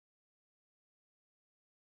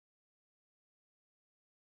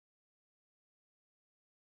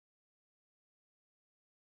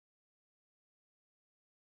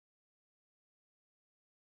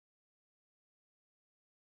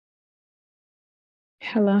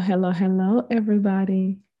Hello, hello, hello,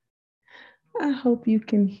 everybody. I hope you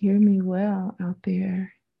can hear me well out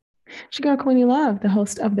there. It's your girl, Queenie Love, the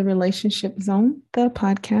host of the Relationship Zone, the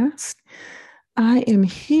podcast. I am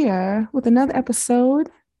here with another episode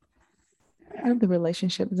of the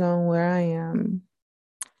Relationship Zone where I am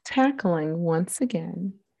tackling once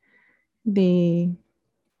again the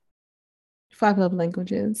five love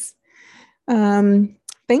languages. Um,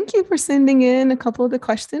 Thank you for sending in a couple of the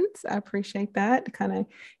questions. I appreciate that to kind of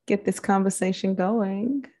get this conversation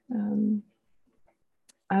going.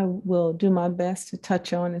 I will do my best to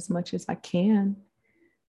touch on as much as I can,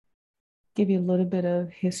 give you a little bit of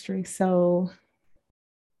history. So,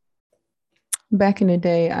 back in the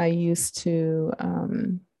day, I used to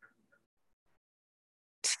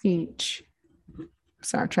teach.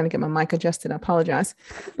 Sorry, I'm trying to get my mic adjusted. I apologize.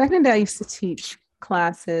 Back in the day, I used to teach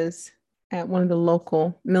classes at one of the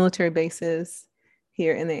local military bases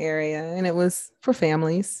here in the area, and it was for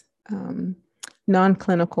families,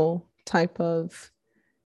 non-clinical type of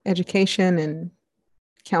education and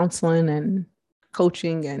counseling and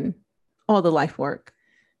coaching and all the life work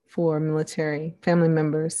for military family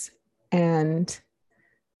members and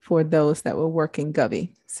for those that were working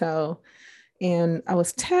Govy. So, and I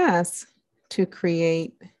was tasked to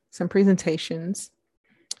create some presentations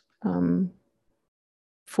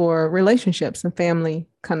for relationships and family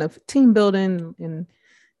kind of team building and,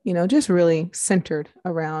 just really centered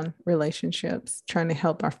around relationships, trying to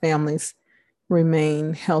help our families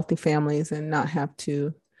remain healthy families and not have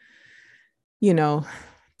to,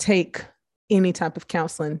 take any type of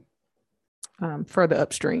counseling further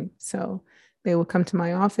upstream. So they would come to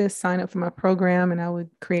my office, sign up for my program, and I would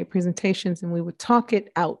create presentations and we would talk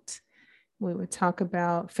it out. We would talk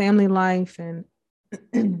about family life and,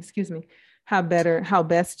 excuse me, how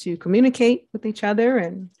best to communicate with each other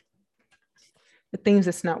and the things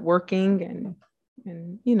that's not working.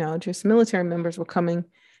 And just military members were coming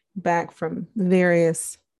back from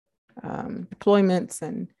various deployments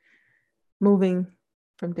and moving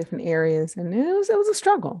from different areas. And it was a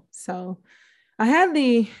struggle. So I had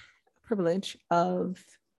the privilege of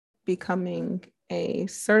becoming a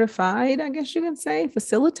certified, I guess you can say,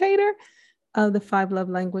 facilitator of the five love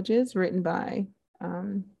languages written by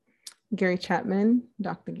Gary Chapman,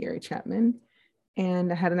 Dr. Gary Chapman.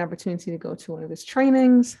 And I had an opportunity to go to one of his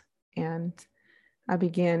trainings, and I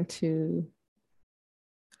began to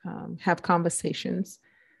have conversations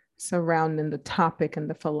surrounding the topic and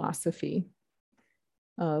the philosophy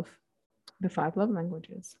of the five love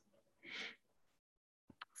languages.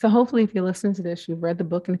 So hopefully if you're listening to this, you've read the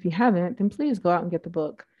book. And if you haven't, then please go out and get the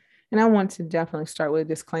book. And I want to definitely start with a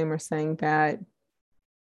disclaimer saying that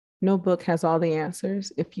no book has all the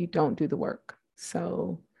answers if you don't do the work.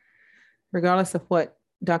 So regardless of what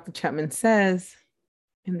Dr. Chapman says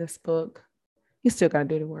in this book, you still got to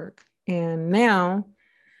do the work. And now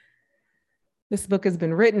this book has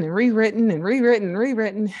been written and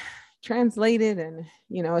rewritten, translated. And,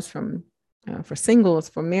 it's from for singles,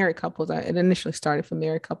 for married couples. It initially started for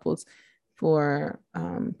married couples, for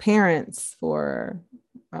parents, for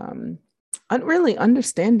really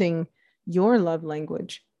understanding your love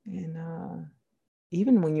language. And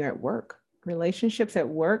even when you're at work, relationships at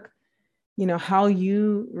work, how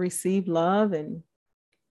you receive love and,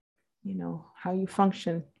 how you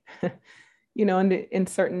function, in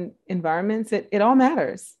certain environments, it all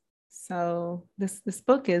matters. So this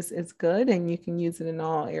book is good and you can use it in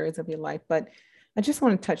all areas of your life. But I just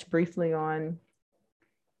want to touch briefly on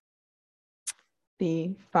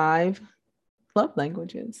the five love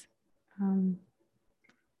languages.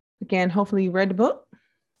 Again, hopefully you read the book.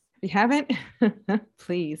 If you haven't,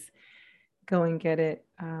 please go and get it.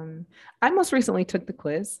 I most recently took the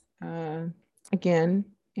quiz again,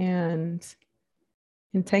 and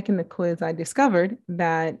in taking the quiz, I discovered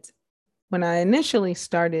that when I initially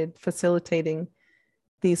started facilitating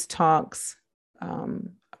these talks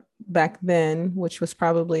back then, which was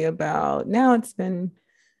probably about, now it's been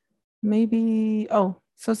so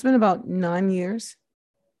it's been about 9 years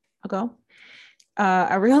ago.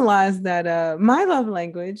 I realized that my love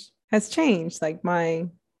language has changed. Like my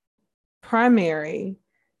primary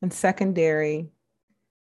and secondary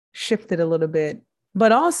shifted a little bit.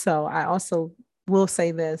 But I also will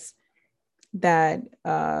say this, that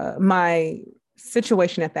my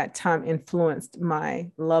situation at that time influenced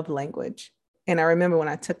my love language. And I remember when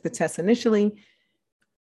I took the test initially,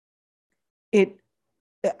 I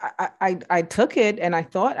took it and I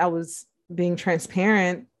thought I was being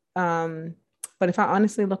transparent. But if I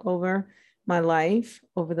honestly look over my life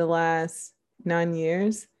over the last 9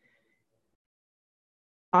 years,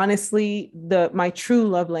 honestly, my true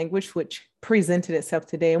love language, which presented itself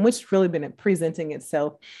today, and which really been presenting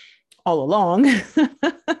itself all along,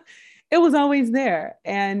 it was always there.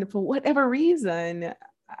 And for whatever reason,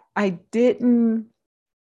 I didn't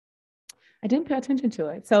pay attention to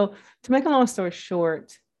it. So to make a long story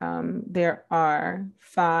short, there are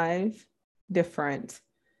 5 different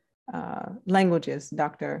languages.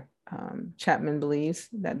 Dr. Chapman believes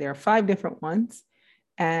that there are 5 different ones,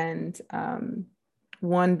 and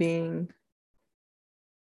one being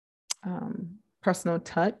personal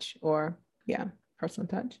touch, personal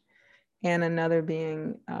touch, and another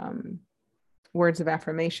being words of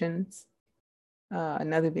affirmations,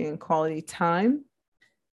 another being quality time,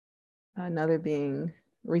 another being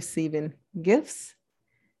receiving gifts,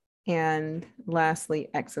 and lastly,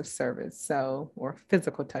 acts of service. Or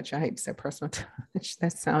physical touch. I hate to say personal touch.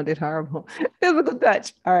 That sounded horrible. Physical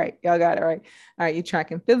touch. All right, y'all got it right. All right, you're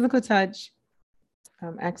tracking physical touch,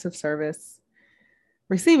 acts of service,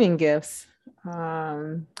 receiving gifts,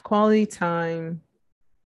 quality time,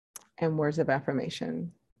 and words of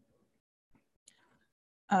affirmation.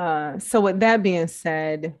 So with that being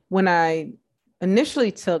said, when I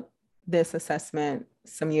initially took this assessment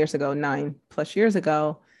some years ago, 9+ years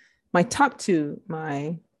ago, my top 2,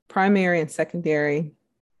 my primary and secondary,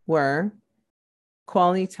 were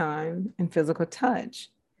quality time and physical touch.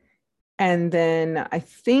 And then I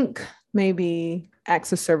think maybe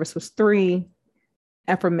acts of service was 3,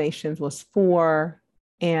 affirmations was 4,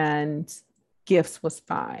 and gifts was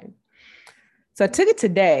 5. So I took it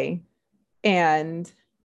today, and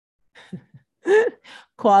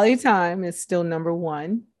quality time is still number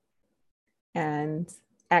 1, and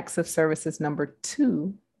acts of service is number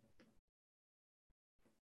 2.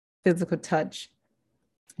 Physical touch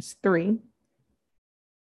is 3.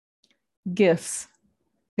 Gifts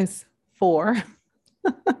is 4.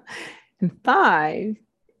 And 5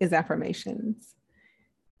 is affirmations.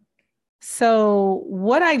 So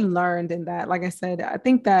what I learned in that, like I said, I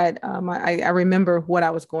think that I remember what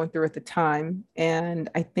I was going through at the time.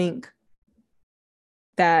 And I think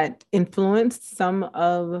that influenced some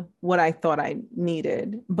of what I thought I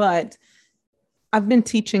needed. But I've been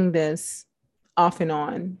teaching this off and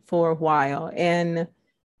on for a while. And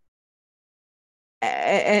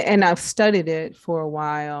I've studied it for a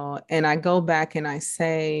while. And I go back and I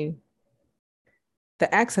say,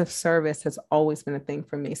 the acts of service has always been a thing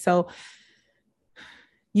for me. So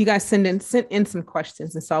you guys sent in some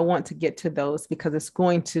questions. And so I want to get to those because it's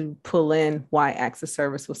going to pull in why acts of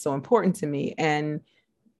service was so important to me. And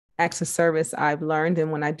acts of service, I've learned,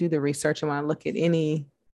 and when I do the research and when I look at any,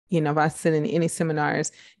 if I sit in any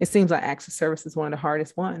seminars, it seems like acts of service is one of the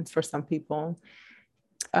hardest ones for some people.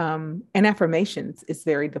 And affirmations is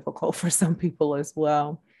very difficult for some people as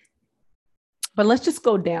well. But let's just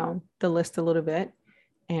go down the list a little bit,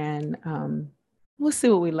 and we'll see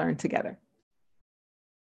what we learn together.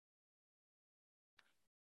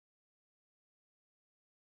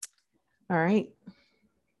 All right.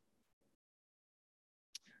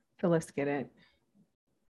 So let's get it.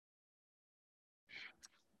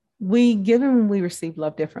 We give and we receive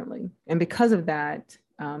love differently. And because of that,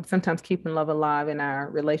 sometimes keeping love alive in our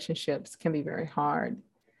relationships can be very hard.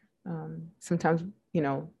 Sometimes,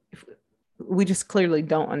 if we just clearly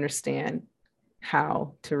don't understand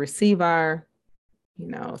how to receive our,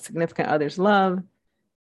 significant other's love.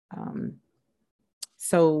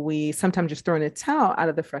 So we sometimes just throw in the towel out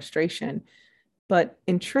of the frustration. But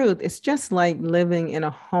in truth, it's just like living in a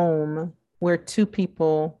home where 2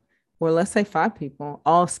 people, or let's say 5 people,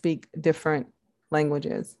 all speak different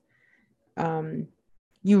languages.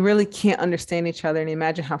 You really can't understand each other, and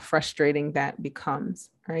imagine how frustrating that becomes,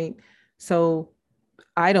 right? So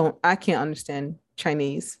I can't understand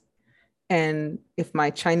Chinese. And if my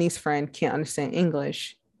Chinese friend can't understand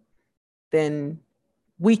English, then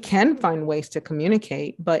we can find ways to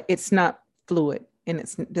communicate, but it's not fluid and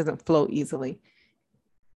it doesn't flow easily.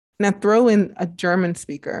 Now throw in a German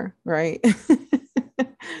speaker, right?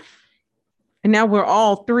 And now we're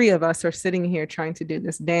all 3 of us are sitting here trying to do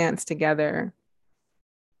this dance together.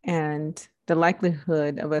 And the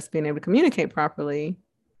likelihood of us being able to communicate properly,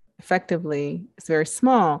 effectively, is very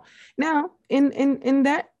small. Now, in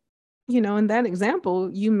that, in that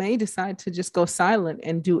example, you may decide to just go silent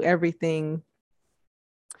and do everything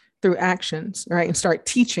through actions, right? And start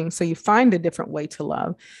teaching. So you find a different way to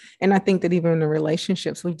love. And I think that even in the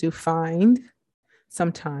relationships, we do find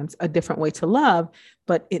sometimes a different way to love,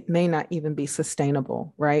 but it may not even be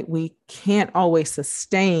sustainable, right? We can't always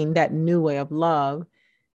sustain that new way of love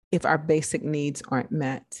if our basic needs aren't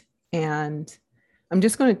met. And I'm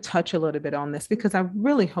just going to touch a little bit on this because I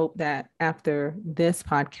really hope that after this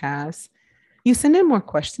podcast, You send in more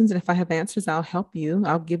questions, and if I have answers, I'll help you.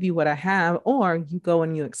 I'll give you what I have, or you go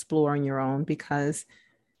and you explore on your own because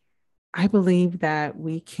I believe that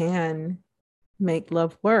we can make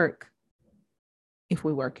love work if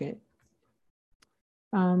we work it.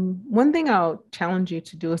 One thing I'll challenge you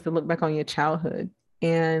to do is to look back on your childhood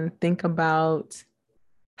and think about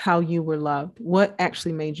how you were loved. What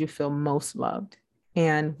actually made you feel most loved?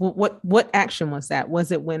 And what action was that?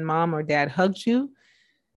 Was it when mom or dad hugged you?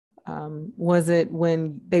 Was it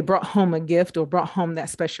when they brought home a gift or brought home that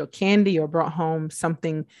special candy or brought home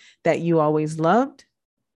something that you always loved?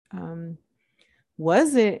 Um,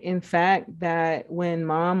 was it, in fact, that when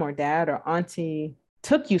mom or dad or auntie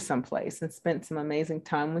took you someplace and spent some amazing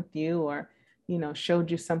time with you or, showed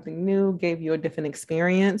you something new, gave you a different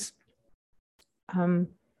experience? Um,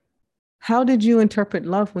 how did you interpret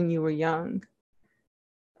love when you were young?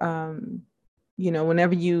 Um,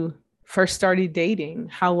 whenever you first started dating,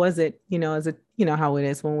 how was it, as a, how it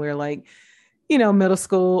is when we're like, middle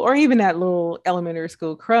school or even that little elementary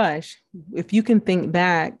school crush. If you can think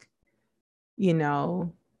back, you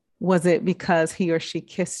know, was it because he or she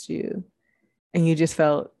kissed you and you just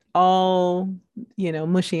felt all,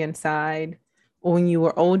 mushy inside? Or when you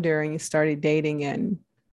were older and you started dating and,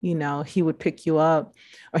 he would pick you up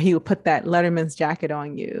or he would put that Letterman's jacket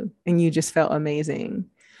on you and you just felt amazing.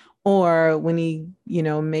 Or when he,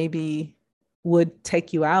 maybe would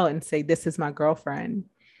take you out and say, "This is my girlfriend,"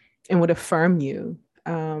 and would affirm you.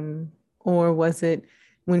 Or was it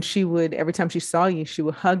when she would, every time she saw you, she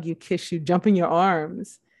would hug you, kiss you, jump in your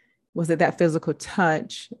arms? Was it that physical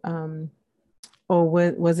touch? Or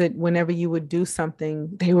was it whenever you would do something,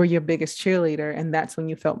 they were your biggest cheerleader and that's when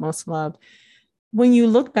you felt most loved? When you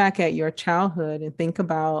look back at your childhood and think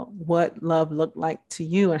about what love looked like to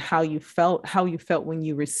you and how you felt when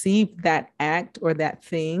you received that act or that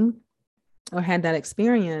thing or had that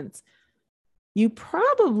experience, you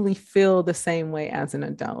probably feel the same way as an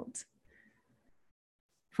adult.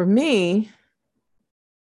 For me,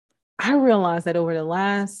 I realized that over the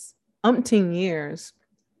last umpteen years,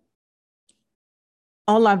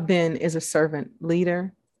 all I've been is a servant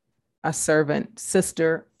leader, a servant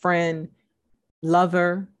sister, friend,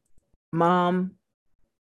 lover, mom.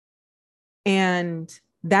 And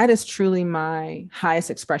that is truly my highest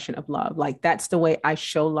expression of love. Like that's the way I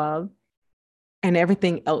show love. And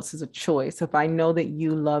everything else is a choice. If I know that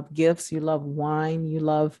you love gifts, you love wine, you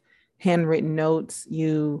love handwritten notes,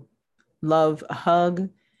 you love a hug,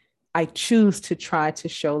 I choose to try to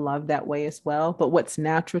show love that way as well. But what's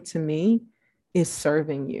natural to me is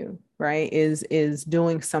serving you, right? Is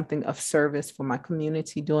doing something of service for my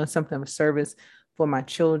community, doing something of service for my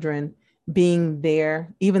children, being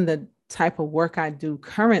there. Even the type of work I do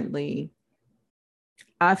currently,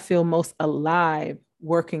 I feel most alive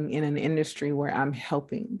working in an industry where I'm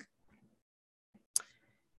helping.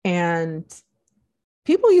 And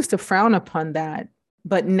people used to frown upon that.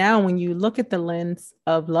 But now, when you look at the lens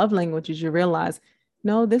of love languages, you realize,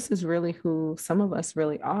 no, this is really who some of us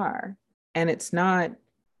really are. And it's not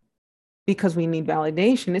because we need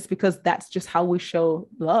validation, it's because that's just how we show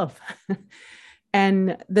love.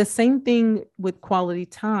 And the same thing with quality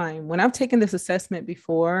time. When I've taken this assessment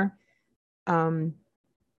before, um,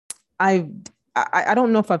 I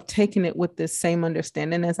don't know if I've taken it with the same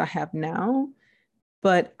understanding as I have now,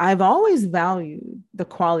 but I've always valued the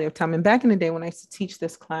quality of time. And back in the day when I used to teach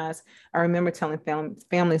this class, I remember telling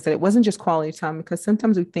families that it wasn't just quality time, because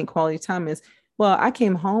sometimes we think quality time is, well, I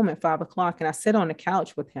came home at 5 o'clock and I sit on the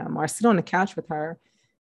couch with him or I sit on the couch with her.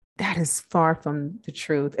 That is far from the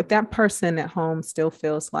truth. If that person at home still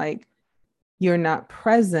feels like you're not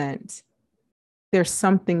present, there's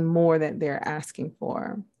something more that they're asking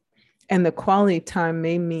for. And the quality time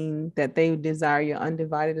may mean that they desire your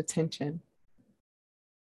undivided attention.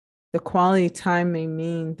 The quality time may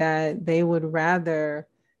mean that they would rather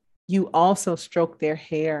you also stroke their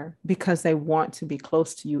hair because they want to be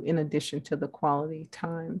close to you in addition to the quality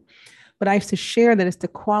time. But I used to share that it's the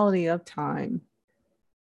quality of time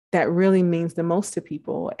that really means the most to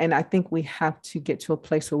people. And I think we have to get to a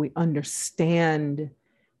place where we understand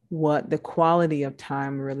what the quality of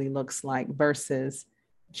time really looks like versus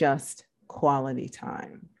just quality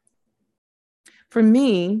time. For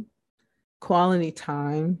me, quality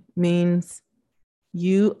time means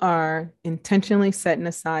you are intentionally setting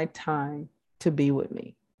aside time to be with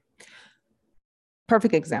me.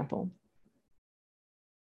 Perfect example.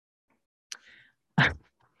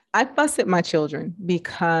 I fuss at my children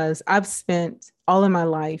because I've spent all of my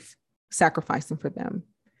life sacrificing for them.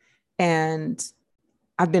 And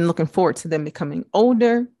I've been looking forward to them becoming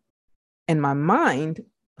older. And my mind,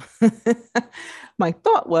 my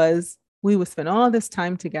thought was, We would spend all this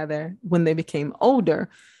time together when they became older,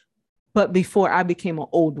 but before I became an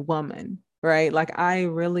old woman, right? Like I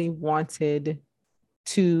really wanted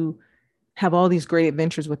to have all these great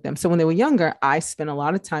adventures with them. So when they were younger, I spent a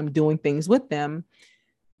lot of time doing things with them.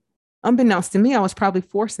 Unbeknownst to me, I was probably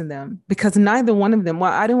forcing them because neither one of them,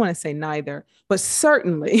 well, I don't want to say neither, but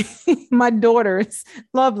certainly my daughter's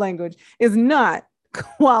love language is not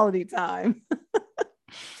quality time.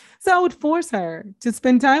 So I would force her to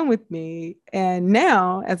spend time with me. And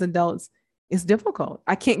now, as adults, it's difficult.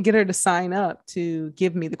 I can't get her to sign up to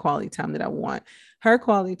give me the quality time that I want. Her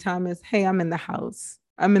quality time is, hey, I'm in the house,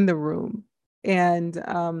 I'm in the room.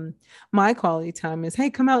 And my quality time is,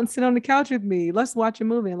 hey, come out and sit on the couch with me. Let's watch a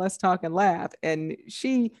movie and let's talk and laugh. And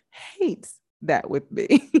she hates that with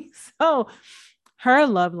me. So her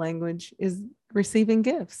love language is receiving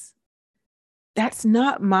gifts. That's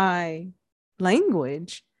not my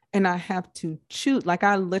language. And I have to choose, like,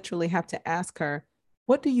 I literally have to ask her,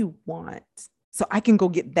 what do you want? So I can go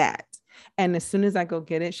get that. And as soon as I go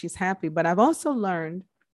get it, she's happy. But I've also learned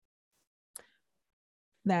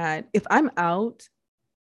that if I'm out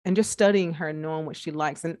and just studying her, knowing what she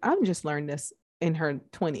likes, and I've just learned this in her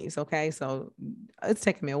 20s. Okay. So it's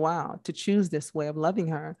taken me a while to choose this way of loving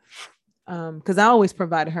her. Because I always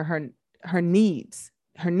provided her needs.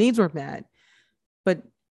 Her needs were met, but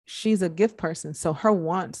she's a gift person. So her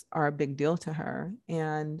wants are a big deal to her.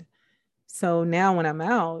 And so now when I'm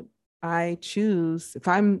out, I choose, if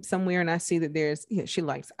I'm somewhere and I see that there's, she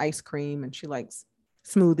likes ice cream and she likes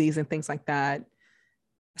smoothies and things like that.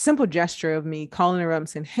 A simple gesture of me calling her up and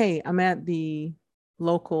saying, hey, I'm at the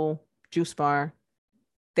local juice bar.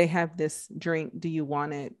 They have this drink. Do you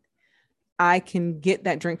want it? I can get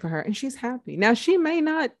that drink for her and she's happy. Now she may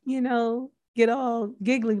not, get all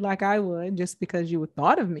giggly like I would just because you would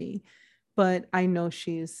thought of me, but I know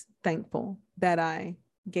she's thankful that I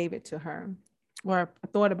gave it to her or I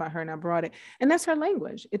thought about her and I brought it. And that's her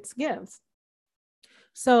language. It's gifts.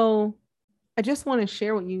 So I just want to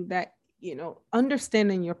share with you that,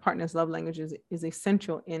 understanding your partner's love languages is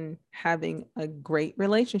essential in having a great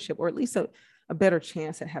relationship, or at least a better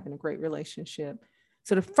chance at having a great relationship.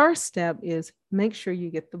 So the first step is make sure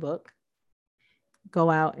you get the book,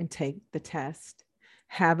 go out and take the test,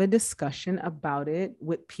 have a discussion about it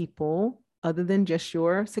with people other than just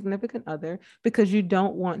your significant other, because you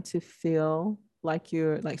don't want to feel like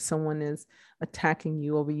someone is attacking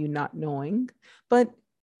you over you not knowing, but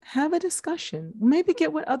have a discussion. Maybe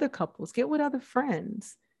get with other couples, get with other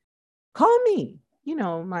friends. Call me.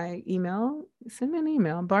 My email, send me an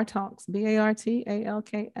email, Bartalks,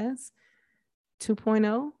 BARTALKS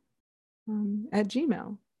 2.0 at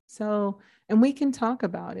Gmail. So, and we can talk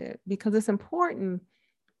about it because it's important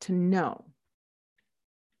to know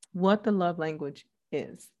what the love language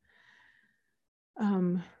is.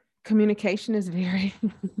 Communication is very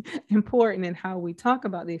important, and how we talk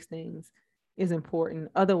about these things is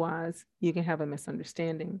important. Otherwise, you can have a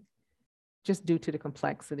misunderstanding just due to the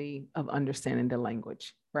complexity of understanding the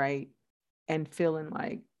language, right? And feeling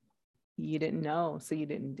like you didn't know, so you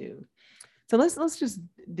didn't do. So let's just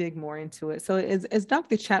dig more into it. So as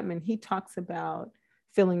Dr. Chapman, he talks about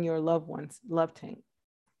filling your loved one's love tank,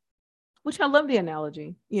 which I love the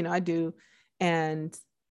analogy, I do. And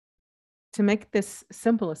to make this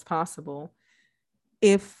simple as possible,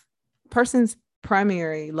 if person's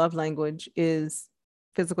primary love language is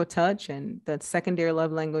physical touch and the secondary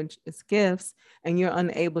love language is gifts, and you're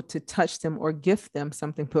unable to touch them or gift them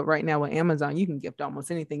something, but right now with Amazon, you can gift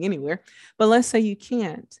almost anything anywhere. But let's say you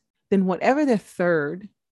can't, then whatever their third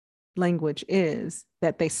language is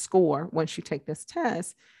that they score once you take this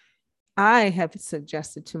test, I have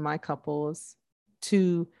suggested to my couples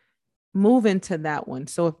to move into that one.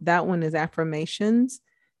 So if that one is affirmations,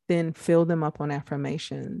 then fill them up on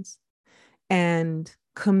affirmations and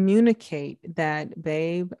communicate that,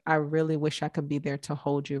 babe, I really wish I could be there to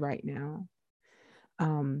hold you right now.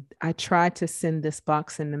 I tried to send this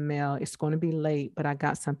box in the mail. It's going to be late, but I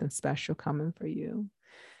got something special coming for you.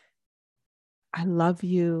 I love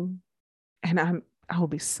you. And I will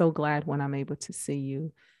be so glad when I'm able to see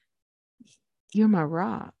you. You're my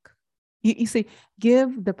rock. You see,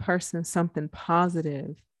 give the person something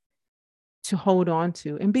positive to hold on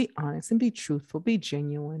to and be honest and be truthful, be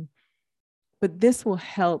genuine. But this will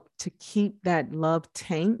help to keep that love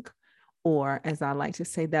tank, or as I like to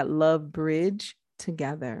say, that love bridge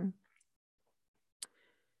together.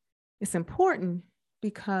 It's important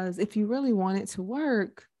because if you really want it to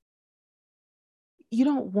work, you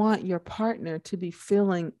don't want your partner to be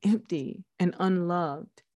feeling empty and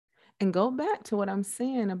unloved. And go back to what I'm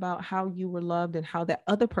saying about how you were loved and how that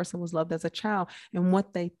other person was loved as a child and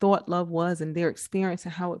what they thought love was and their experience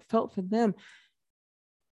and how it felt for them.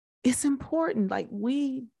 It's important. Like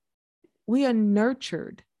we are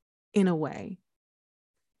nurtured in a way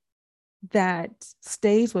that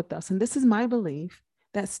stays with us. And this is my belief,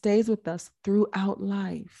 that stays with us throughout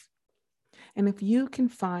life. And if you can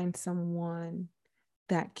find someone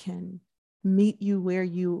that can meet you where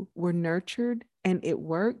you were nurtured and it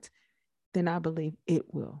worked, then I believe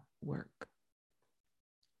it will work.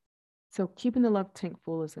 So keeping the love tank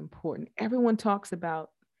full is important. Everyone talks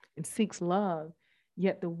about and seeks love,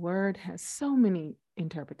 yet the word has so many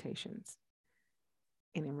interpretations.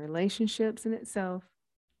 And in relationships in itself,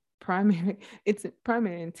 it's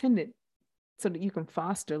primarily intended so that you can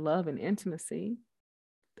foster love and intimacy.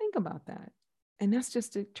 Think about that. And that's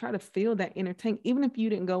just to try to feel that inner tank. Even if you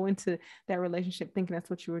didn't go into that relationship thinking that's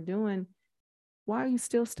what you were doing, why are you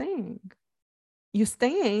still staying? You're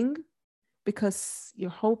staying because you're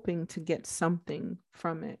hoping to get something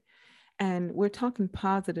from it. And we're talking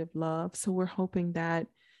positive love. So we're hoping that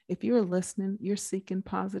if you're listening, you're seeking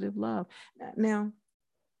positive love. Now,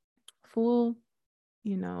 full,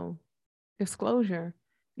 disclosure,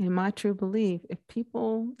 in my true belief, if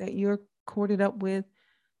people that you're courted up with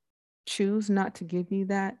choose not to give you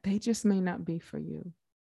that, they just may not be for you.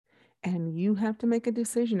 And you have to make a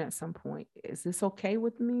decision at some point. Is this okay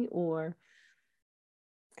with me, or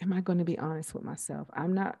am I going to be honest with myself?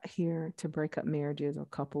 I'm not here to break up marriages or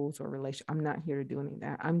couples or relationships. I'm not here to do any of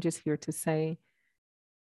that. I'm just here to say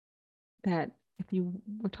that if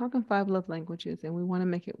we're talking 5 love languages and we want to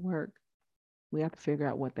make it work, we have to figure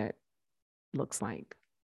out what that looks like.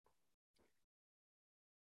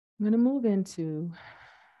 I'm going to move into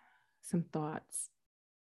some thoughts.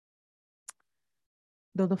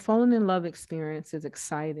 Though the falling in love experience is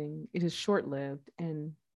exciting, it is short-lived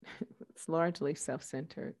and it's largely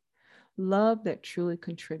self-centered. Love that truly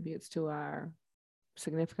contributes to our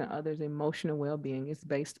significant other's emotional well-being is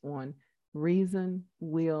based on reason,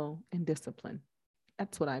 will, and discipline.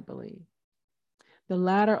 That's what I believe. The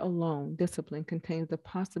latter alone, discipline, contains the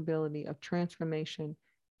possibility of transformation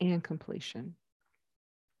and completion.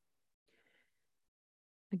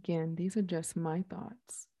 Again, these are just my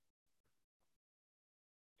thoughts.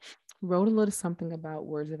 Wrote a little something about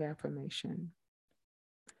words of affirmation.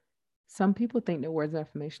 Some people think that words of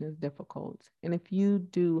affirmation is difficult. And if you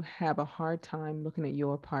do have a hard time looking at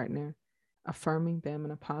your partner, affirming them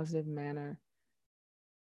in a positive manner,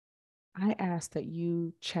 I ask that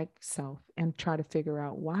you check yourself and try to figure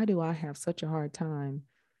out, why do I have such a hard time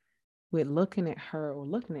with looking at her or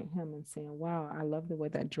looking at him and saying, wow, I love the way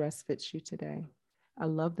that dress fits you today. I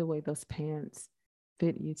love the way those pants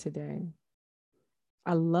fit you today.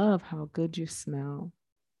 I love how good you smell.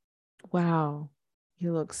 Wow,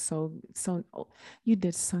 you look so, you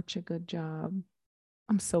did such a good job.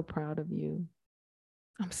 I'm so proud of you.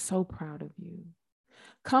 I'm so proud of you.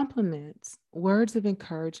 Compliments, words of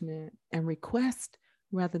encouragement, and requests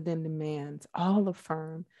rather than demands all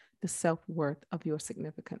affirm the self-worth of your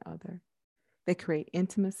significant other. They create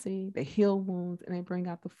intimacy, they heal wounds, and they bring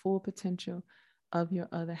out the full potential of your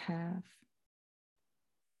other half.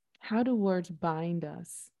 How do words bind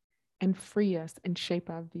us and free us and shape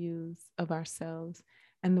our views of ourselves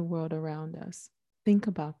and the world around us? Think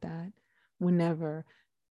about that whenever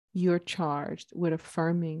you're charged with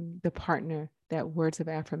affirming the partner that words of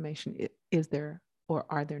affirmation is their or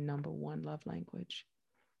are their number one love language.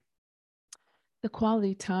 The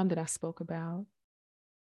quality time that I spoke about,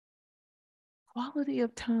 quality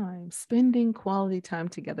of time, spending quality time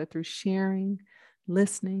together through sharing,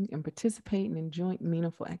 listening, and participating in joint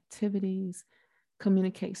meaningful activities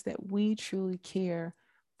communicates that we truly care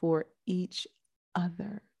for each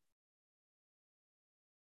other.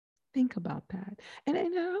 Think about that. And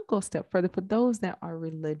I'll go a step further. For those that are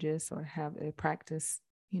religious or have a practice,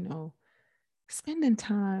 spending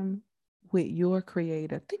time with your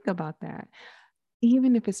creator, think about that.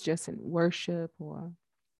 Even if it's just in worship or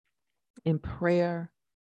in prayer,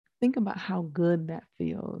 think about how good that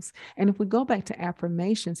feels. And if we go back to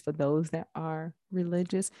affirmations for those that are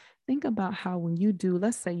religious, think about how when you do,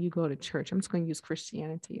 let's say you go to church, I'm just going to use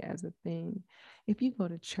Christianity as a thing. If you go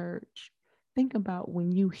to church, think about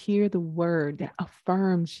when you hear the word that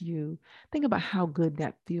affirms you. Think about how good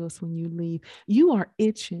that feels when you leave. You are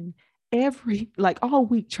itching all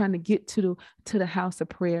week trying to get to the house of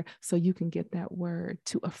prayer so you can get that word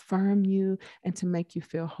to affirm you and to make you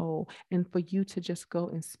feel whole, and for you to just go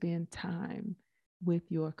and spend time with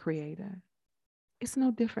your creator. It's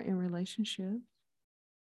no different in relationships.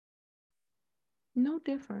 No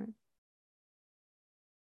different.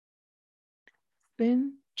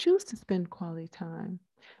 Spend Choose to spend quality time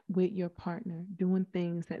with your partner doing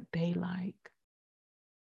things that they like.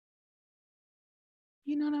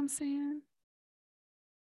 You know what I'm saying?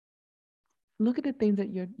 Look at the things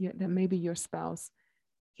that that maybe your spouse,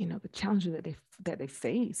 the challenges that they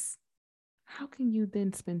face. How can you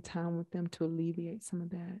then spend time with them to alleviate some of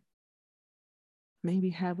that? Maybe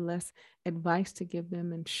have less advice to give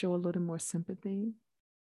them and show a little more sympathy.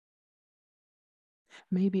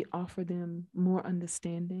 Maybe offer them more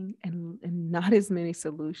understanding and not as many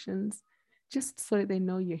solutions, just so that they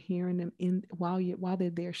know you're hearing them while they're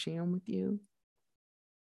there sharing with you.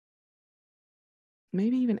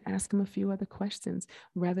 Maybe even ask them a few other questions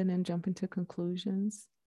rather than jumping to conclusions.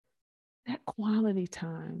 That quality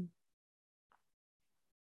time.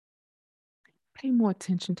 Pay more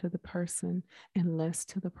attention to the person and less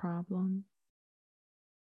to the problem.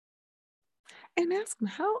 And ask them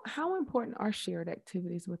how important are shared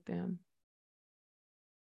activities with them?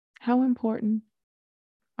 How important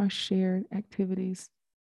are shared activities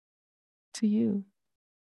to you?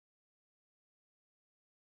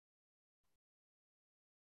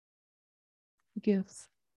 Gifts,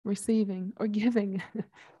 receiving or giving.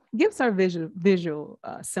 Gifts are visual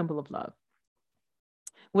symbol of love.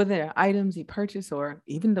 Whether they're items you purchase or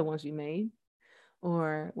even the ones you made,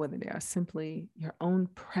 or whether they are simply your own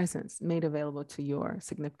presence made available to your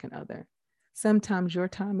significant other. Sometimes your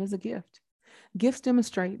time is a gift. Gifts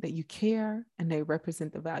demonstrate that you care and they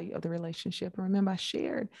represent the value of the relationship. And remember, I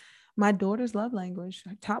shared my daughter's love language,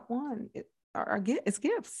 her top one, it's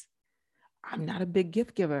gifts. I'm not a big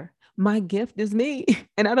gift giver. My gift is me.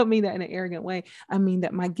 And I don't mean that in an arrogant way. I mean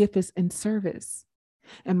that my gift is in service.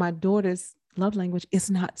 And my daughter's love language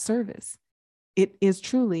is not service. It is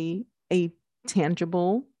truly a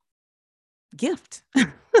tangible gift. The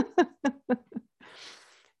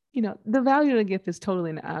value of the gift is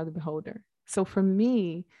totally in the eye of the beholder. So for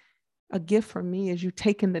me, a gift for me is you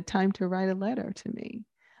taking the time to write a letter to me.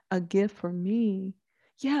 A gift for me,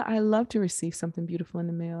 yeah, I love to receive something beautiful in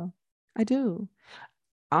the mail. I do.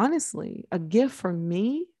 Honestly, a gift for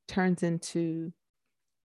me turns into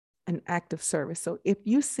an act of service. So if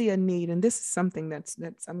you see a need, and this is something that's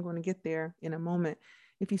I'm going to get there in a moment.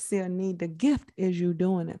 If you see a need, the gift is you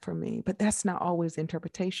doing it for me, but that's not always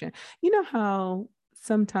interpretation. You know how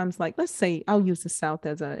sometimes, like, let's say I'll use the South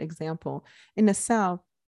as an example. In the South,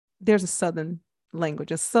 there's a Southern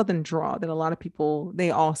language, a Southern drawl that a lot of people,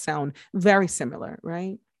 they all sound very similar,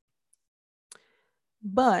 right?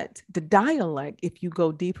 But the dialect, if you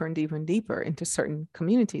go deeper and deeper and deeper into certain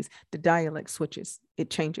communities, the dialect switches,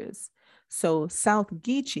 it changes. So South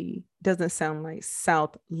Geechee doesn't sound like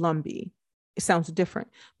South Lumbee. It sounds different,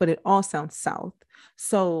 but it all sounds South.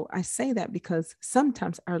 So I say that because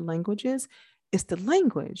sometimes our languages, it's the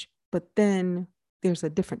language, but then there's a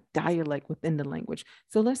different dialect within the language.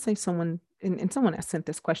 So let's say someone, and someone has sent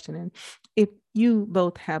this question in, if you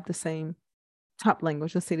both have the same top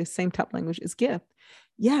language, let's say the same top language is gift.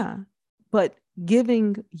 Yeah. But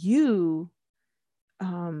giving you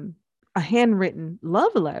a handwritten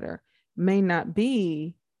love letter may not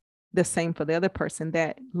be the same for the other person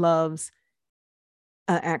that loves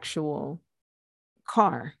an actual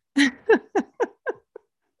car. You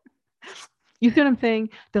see what I'm saying?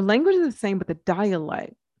 The language is the same, but the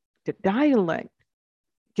dialect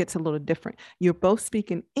gets a little different. You're both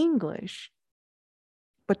speaking English,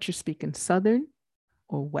 but you're speaking Southern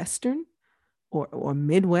or Western or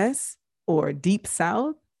Midwest or Deep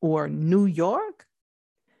South or New York.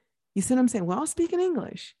 You see what I'm saying? We're all speaking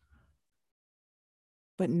English.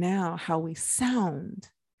 But now how we sound,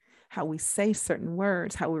 how we say certain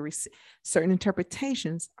words, how we receive certain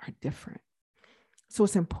interpretations are different. So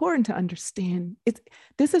it's important to understand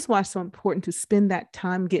this is why it's so important to spend that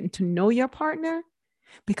time getting to know your partner,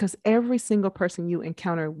 because every single person you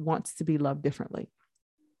encounter wants to be loved differently.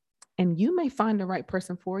 And you may find the right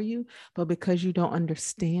person for you, but because you don't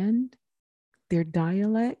understand their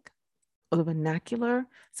dialect or the vernacular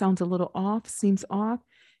sounds a little off, seems off,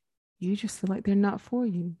 you just feel like they're not for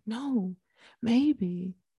you. No,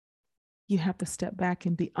 maybe you have to step back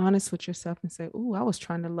and be honest with yourself and say, oh, I was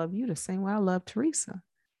trying to love you the same way I love Teresa.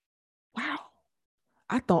 Wow.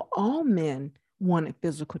 I thought all men wanted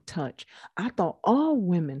physical touch. I thought all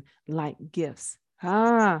women liked gifts.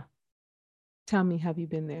 Tell me, have you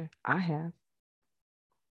been there? I have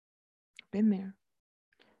been there.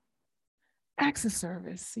 Acts of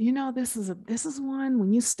service. This is one,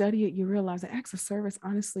 when you study it, you realize that acts of service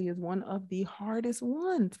honestly is one of the hardest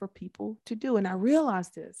ones for people to do. And I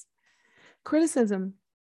realized this. Criticism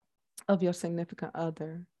of your significant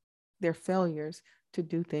other, their failures to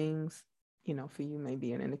do things, for you may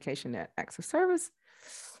be an indication that acts of service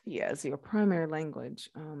Yes, your primary language.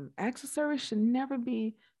 Acts of service should never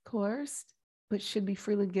be coerced, but should be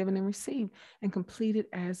freely given and received and completed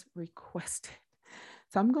as requested.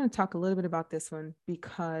 So I'm going to talk a little bit about this one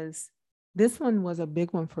because this one was a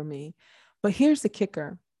big one for me. But here's the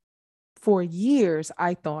kicker. For years,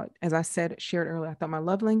 I thought, as I said, shared earlier, I thought my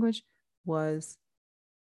love language was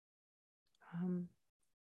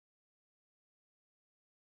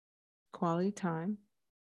quality time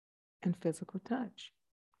and physical touch.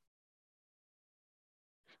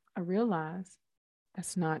 I realized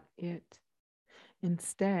that's not it.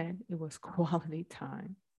 Instead, it was quality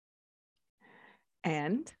time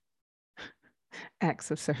and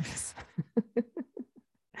acts of service.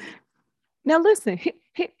 Now, listen,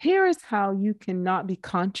 here is how you cannot be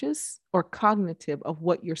conscious or cognitive of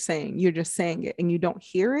what you're saying. You're just saying it and you don't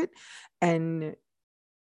hear it. And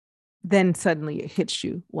then suddenly it hits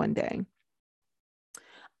you one day.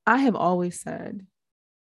 I have always said,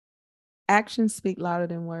 actions speak louder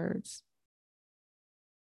than words.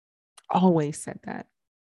 Always said that.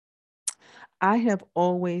 I have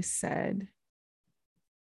always said,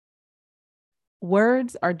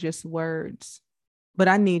 words are just words, but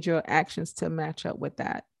I need your actions to match up with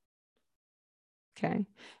that. Okay.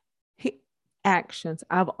 Actions.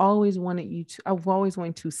 I've always wanted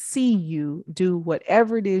to see you do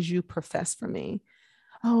whatever it is you profess for me.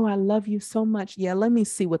 Oh, I love you so much. Yeah, let me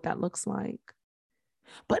see what that looks like.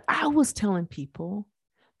 But I was telling people,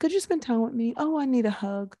 could you spend time with me? Oh, I need a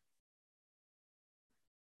hug.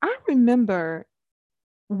 I remember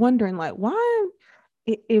wondering, like, why,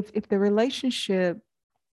 if the relationship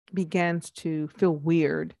begins to feel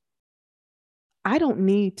weird, I don't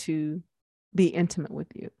need to be intimate with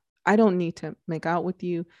you. I don't need to make out with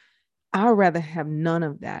you. I'd rather have none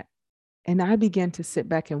of that. And I began to sit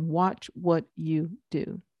back and watch what you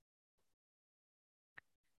do.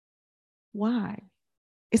 Why?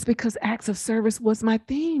 It's because acts of service was my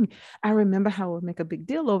thing. I remember how I would make a big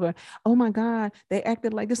deal over, oh my God, they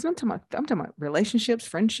acted like this. I'm talking about relationships,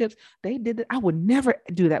 friendships. They did it. I would never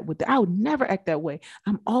do that with them. I would never act that way.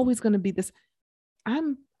 I'm always going to be this.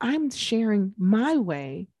 I'm sharing my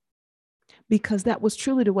way because that was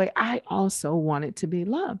truly the way I also wanted to be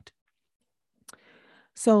loved.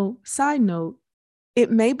 So, side note,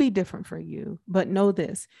 it may be different for you, but know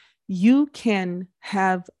this: you can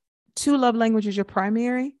have two love languages, your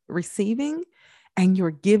primary, receiving, and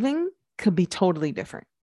your giving could be totally different.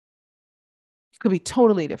 Could be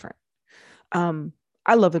totally different.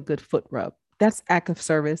 I love a good foot rub. That's act of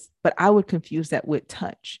service, but I would confuse that with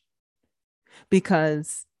touch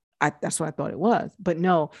because that's what I thought it was. But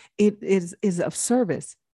no, it is of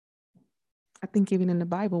service. I think even in the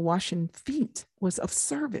Bible, washing feet was of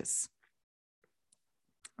service,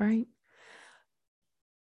 right?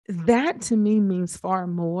 That to me means far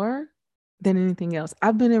more than anything else.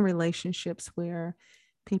 I've been in relationships where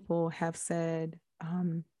people have said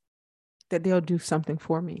that they'll do something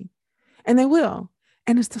for me, and they will.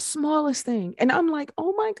 And it's the smallest thing. And I'm like,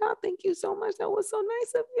 oh my God, thank you so much. That was so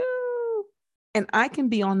nice of you. And I can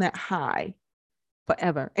be on that high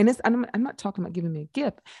forever. And I'm not talking about giving me a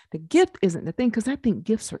gift. The gift isn't the thing because I think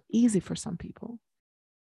gifts are easy for some people.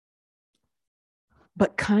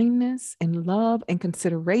 But kindness and love and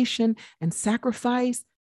consideration and sacrifice,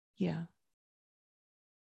 yeah,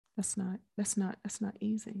 that's not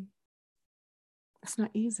easy. That's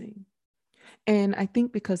not easy. And I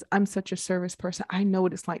think because I'm such a service person, I know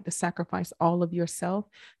what it's like to sacrifice all of yourself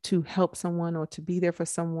to help someone or to be there for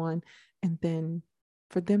someone, and then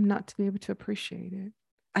for them not to be able to appreciate it.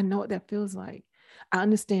 I know what that feels like. I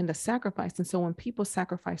understand the sacrifice. And so when people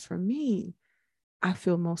sacrifice for me, I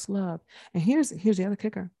feel most loved. And here's the other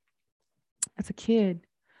kicker. As a kid,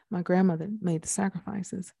 my grandmother made the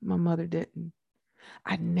sacrifices. My mother didn't.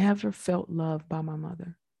 I never felt loved by my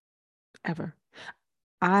mother, ever.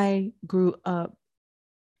 I grew up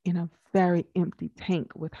in a very empty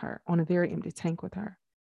tank with her, on a very empty tank with her.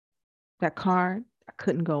 That car, I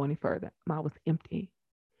couldn't go any further. Mine was empty.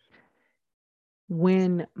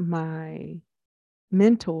 When my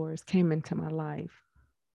mentors came into my life,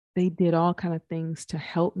 they did all kind of things to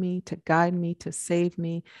help me, to guide me, to save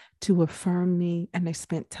me, to affirm me, and they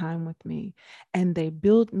spent time with me. And they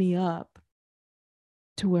built me up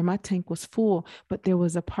to where my tank was full, but there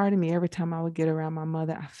was a part of me every time I would get around my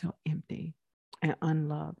mother, I felt empty and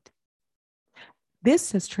unloved.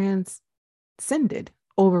 This has transcended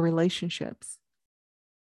over relationships.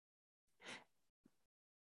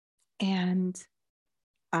 And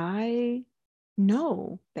I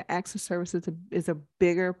know that acts of service is a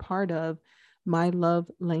bigger part of my love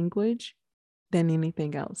language than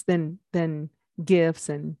anything else, than gifts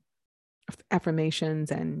and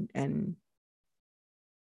affirmations and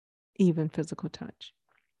even physical touch.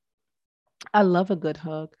 I love a good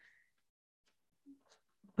hug,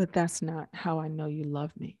 but that's not how I know you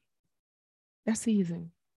love me. That's easy.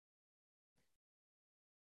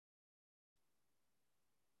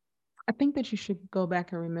 I think that you should go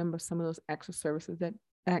back and remember some of those acts of service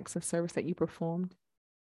that you performed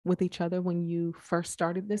with each other when you first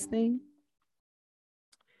started this thing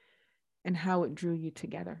and how it drew you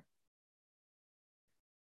together.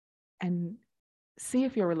 And see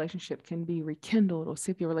if your relationship can be rekindled, or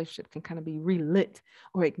see if your relationship can kind of be relit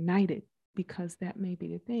or ignited, because that may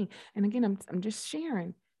be the thing. And again, I'm just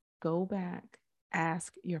sharing. Go back,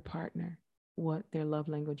 ask your partner what their love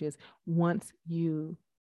language is. Once you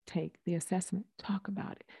take the assessment, talk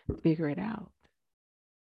about it, figure it out.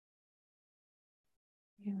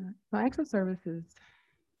 Yeah. So acts of service is,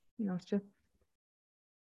 it's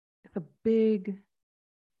a big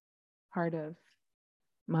part of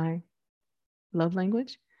my love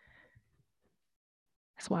language.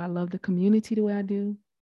 That's why I love the community the way I do.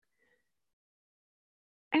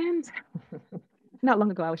 And not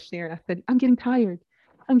long ago, I was sharing, I said, I'm getting tired.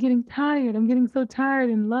 I'm getting tired. I'm getting so tired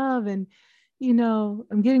in love. And,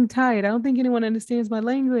 I'm getting tired. I don't think anyone understands my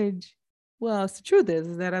language. Well, the truth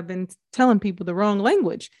is that I've been telling people the wrong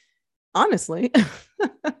language, honestly.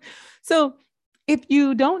 So if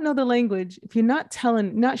you don't know the language, if you're not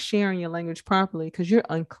sharing your language properly because you're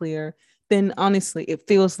unclear, then honestly, it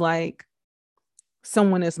feels like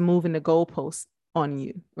someone is moving the goalposts on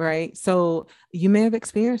you, right? So you may have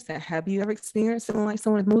experienced that. Have you ever experienced something like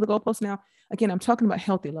someone has moved the goalposts? Now, again, I'm talking about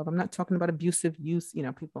healthy love. I'm not talking about abusive use,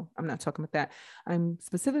 people. I'm not talking about that. I'm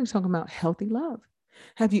specifically talking about healthy love.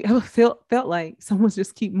 Have you ever felt like someone's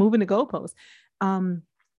just keep moving the goalposts? I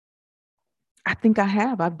think I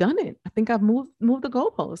have. I've done it. I think I've moved the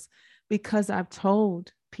goalposts because I've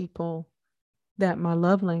told people that my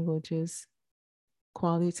love language is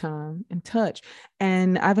quality time and touch.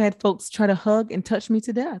 And I've had folks try to hug and touch me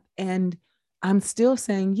to death. And I'm still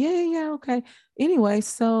saying, yeah, okay. Anyway,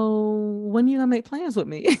 so when are you gonna make plans with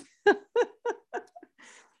me?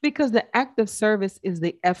 Because the act of service is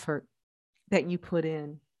the effort that you put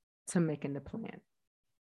in to making the plan.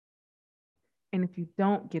 And if you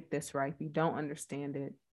don't get this right, if you don't understand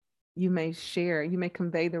it, you may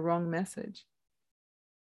convey the wrong message.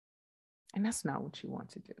 And that's not what you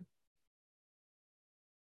want to do.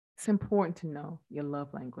 It's important to know your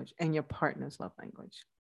love language and your partner's love language.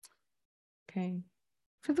 Okay.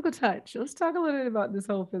 Physical touch. Let's talk a little bit about this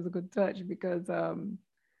whole physical touch because,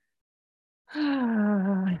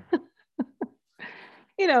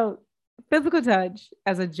 physical touch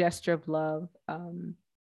as a gesture of love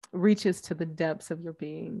reaches to the depths of your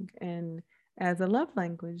being. And as a love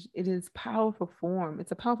language, it is powerful form.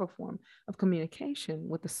 It's a powerful form of communication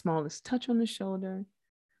with the smallest touch on the shoulder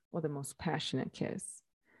or the most passionate kiss.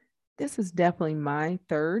 This is definitely my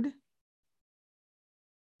third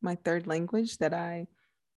language and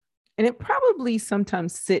it probably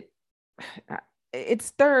sometimes it's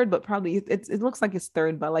third, but probably it looks like it's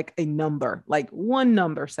third by like a number, like one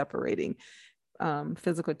number separating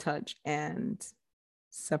physical touch and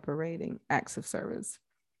separating acts of service.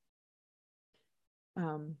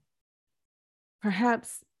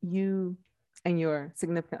 Perhaps you and your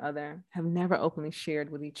significant other have never openly shared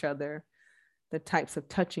with each other the types of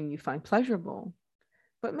touching you find pleasurable,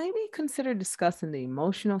 but maybe consider discussing the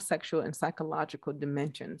emotional, sexual, and psychological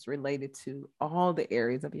dimensions related to all the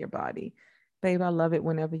areas of your body. Babe, I love it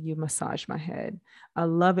whenever you massage my head. I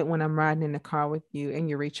love it when I'm riding in the car with you and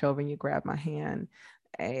you reach over and you grab my hand.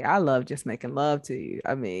 Hey, I love just making love to you.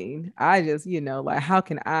 I mean, I just, like, how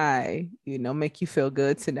can I, make you feel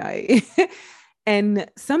good tonight? And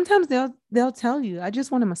sometimes they'll tell you, I just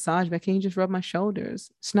want a massage, but can you just rub my shoulders?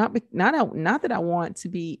 It's not that I want to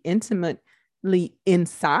be intimately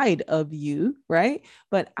inside of you, right?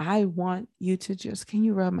 But I want you to can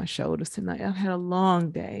you rub my shoulders tonight? I've had a long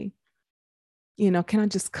day. Can I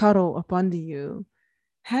just cuddle up under you?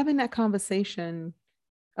 Having that conversation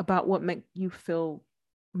about what makes you feel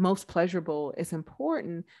most pleasurable is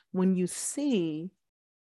important when you see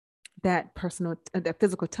that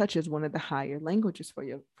physical touch is one of the higher languages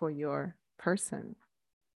for your person.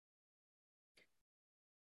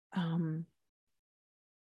 My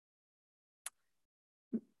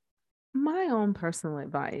own personal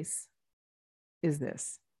advice is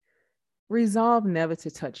this: resolve never to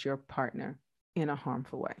touch your partner in a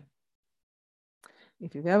harmful way.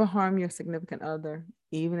 If you've ever harmed your significant other,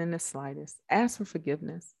 even in the slightest, ask for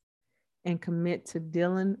forgiveness and commit to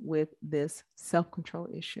dealing with this self-control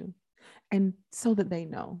issue. And so that they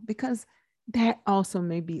know, because that also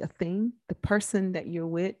may be a thing. The person that you're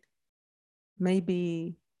with may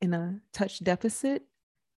be in a touch deficit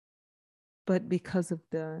but because of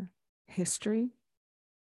the history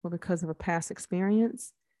or because of a past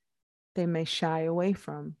experience, they may shy away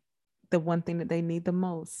from the one thing that they need the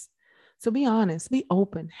most. So be honest, be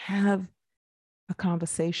open, have a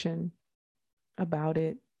conversation about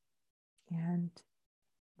it, and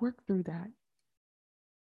work through that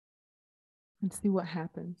and see what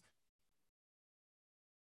happens.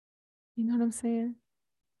 You know what I'm saying?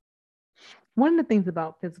 One of the things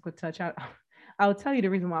about physical touch, I'll tell you the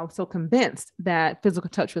reason why I was so convinced that physical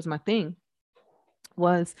touch was my thing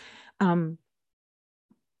was um,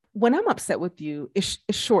 when I'm upset with you, it's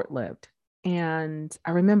short lived. And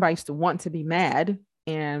I remember I used to want to be mad.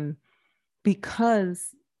 And because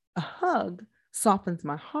a hug softens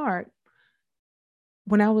my heart,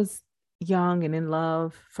 when I was young and in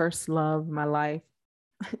love, first love, my life,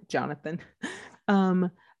 Jonathan,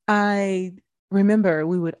 um, I remember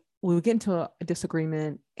we would get into a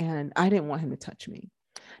disagreement and I didn't want him to touch me.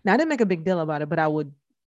 Now I didn't make a big deal about it, but I would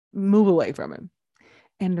move away from him.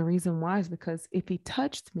 And the reason why is because if he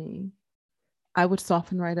touched me, I would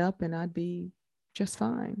soften right up and I'd be just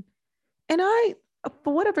fine. And I,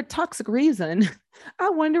 for whatever toxic reason, I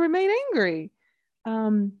wanted to remain angry.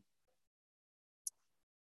 Um,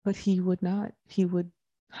 but he would not. He would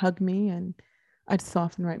hug me and I'd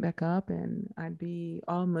soften right back up and I'd be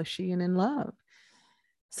all mushy and in love.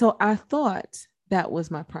 So I thought that was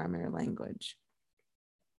my primary language.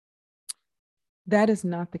 That is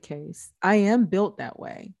not the case. I am built that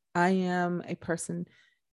way. I am a person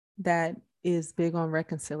that is big on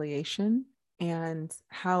reconciliation. And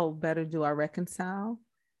how better do I reconcile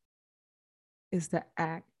is the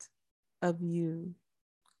act of you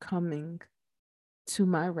coming to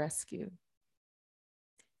my rescue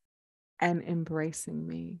and embracing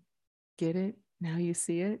me. Get it? Now you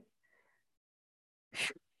see it?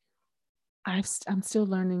 I'm still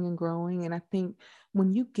learning and growing. And I think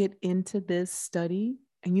when you get into this study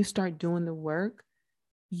and you start doing the work,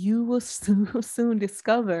 you will soon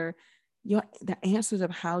discover the answers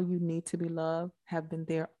of how you need to be loved have been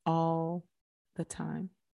there all the time.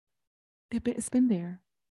 It's been there.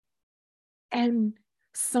 And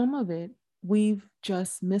some of it, we've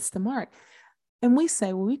just missed the mark. And we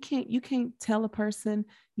say, well, you can't tell a person,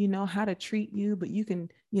 how to treat you, but you can,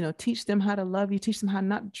 teach them how to love you, teach them how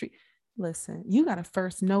not to treat. Listen, you got to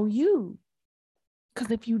first know you.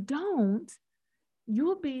 Because if you don't,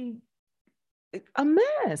 you'll be a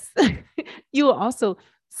mess. You will also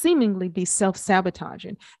seemingly be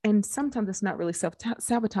self-sabotaging. And sometimes it's not really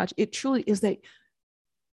self-sabotage. It truly is that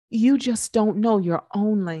you just don't know your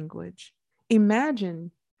own language.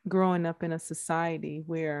 Imagine growing up in a society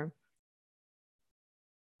where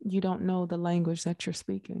you don't know the language that you're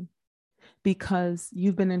speaking because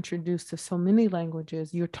you've been introduced to so many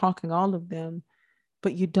languages. You're talking all of them,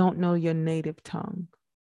 but you don't know your native tongue.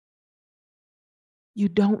 You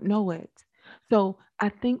don't know it. So I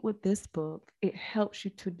think with this book, it helps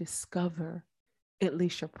you to discover at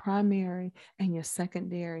least your primary and your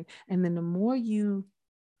secondary. And then the more you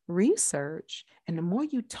research and the more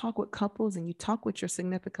you talk with couples and you talk with your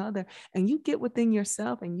significant other and you get within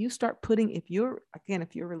yourself and you start putting, if you're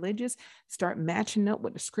religious, start matching up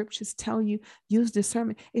what the scriptures tell you, use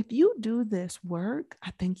discernment. If you do this work,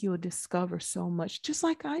 I think you'll discover so much, just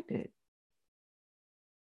like I did.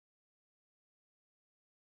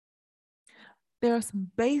 There are some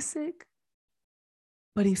basic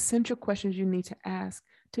but essential questions you need to ask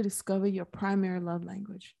to discover your primary love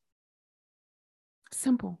language.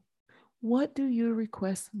 Simple. What do you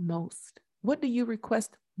request most? What do you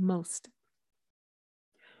request most?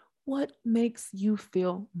 What makes you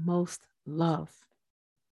feel most love?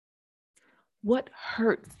 What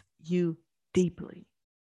hurts you deeply?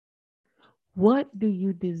 What do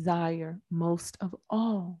you desire most of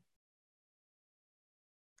all?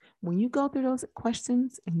 When you go through those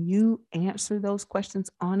questions and you answer those questions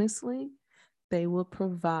honestly, they will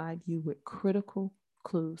provide you with critical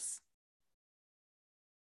clues.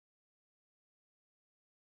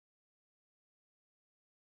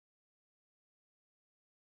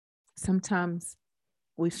 Sometimes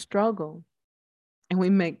we struggle and we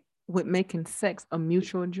make with making sex a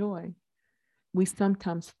mutual joy. We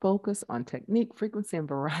sometimes focus on technique, frequency, and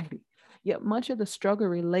variety. Yet much of the struggle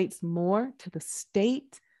relates more to the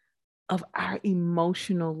state of our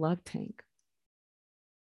emotional love tank.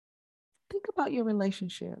 Think about your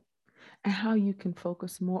relationship and how you can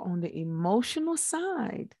focus more on the emotional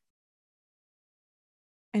side.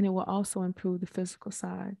 And it will also improve the physical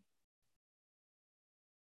side.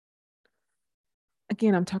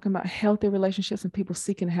 Again, I'm talking about healthy relationships and people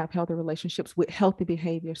seeking to have healthy relationships with healthy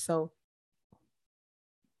behavior. So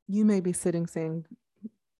you may be sitting saying,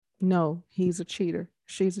 no, he's a cheater.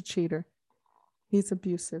 She's a cheater. He's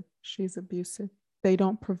abusive. She's abusive. They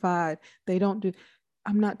don't provide. They don't do.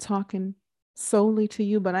 I'm not talking solely to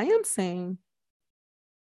you, but I am saying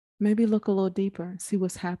maybe look a little deeper and see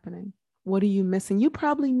what's happening. What are you missing? You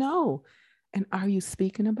probably know. And are you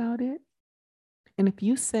speaking about it? And if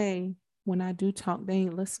you say, when I do talk, they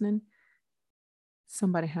ain't listening,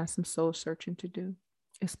 somebody has some soul searching to do.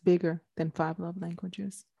 It's bigger than 5 love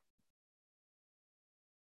languages.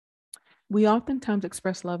 We oftentimes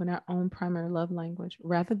express love in our own primary love language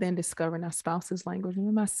rather than discovering our spouse's language.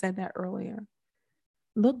 Remember, I said that earlier.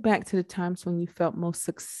 Look back to the times when you felt most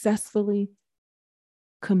successfully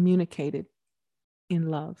communicated in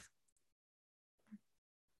love.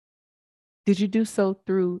 Did you do so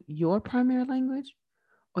through your primary language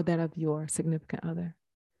or that of your significant other?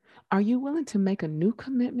 Are you willing to make a new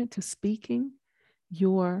commitment to speaking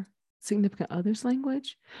your significant other's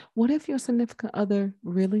language? What if your significant other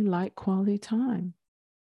really liked quality time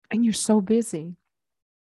and you're so busy?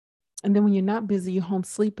 And then when you're not busy, you're home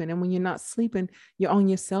sleeping. And when you're not sleeping, you're on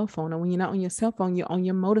your cell phone. And when you're not on your cell phone, you're on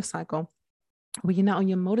your motorcycle. When you're not on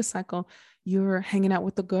your motorcycle, you're hanging out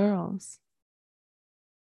with the girls.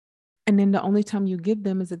 And then the only time you give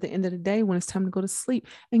them is at the end of the day when it's time to go to sleep.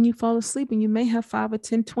 And you fall asleep and you may have 5 or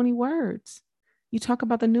 10, 20 words. You talk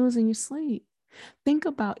about the news in your sleep. Think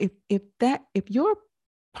about if your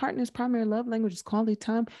partner's primary love language is quality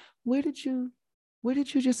time, where did you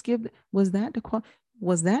just give? Was that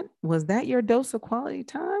your dose of quality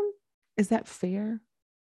time? Is that fair?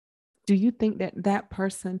 Do you think that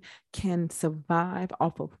person can survive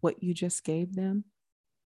off of what you just gave them?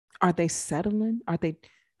 Are they settling? I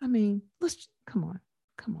mean, come on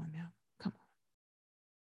now. Come on.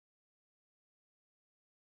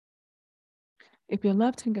 If your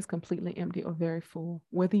love tank is completely empty or very full,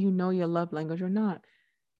 whether you know your love language or not,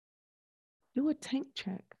 do a tank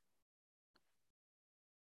check.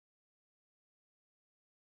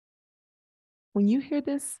 When you hear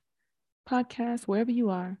this podcast, wherever you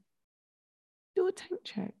are, do a tank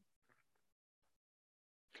check.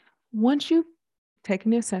 Once you've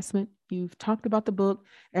taken the assessment, you've talked about the book,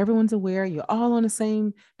 everyone's aware, you're all on the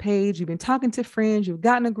same page, you've been talking to friends, you've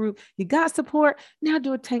gotten a group, you got support. Now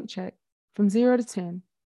do a tank check from 0 to 10,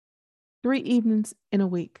 3 evenings in a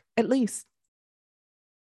week, at least.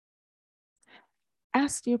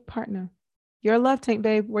 Ask your partner, you're a love tank,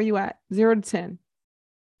 babe, where you at? 0 to 10.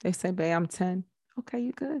 They say, babe, I'm 10. Okay,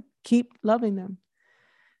 you're good. Keep loving them.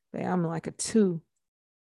 Babe, I'm like a 2.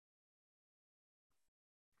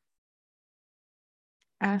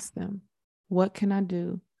 Ask them, what can I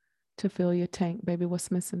do to fill your tank? Baby,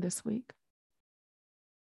 what's missing this week?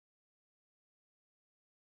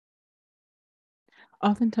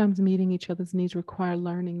 Oftentimes, meeting each other's needs require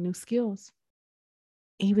learning new skills,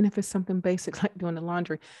 even if it's something basic like doing the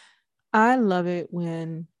laundry. I love it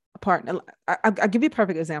when a partner, I'll give you a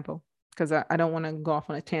perfect example because I don't want to go off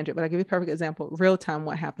on a tangent, but I'll give you a perfect example, real time,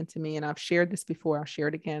 what happened to me. And I've shared this before, I'll share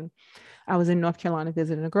it again. I was in North Carolina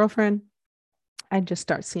visiting a girlfriend. I just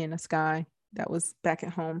start seeing this guy that was back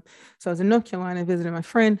at home. So I was in North Carolina visiting my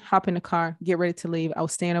friend, hop in the car, get ready to leave. I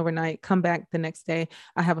was staying overnight, come back the next day.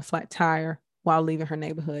 I have a flat tire while leaving her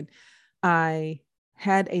neighborhood. I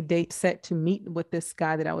had a date set to meet with this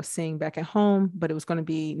guy that I was seeing back at home, but it was going to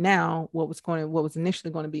be now what was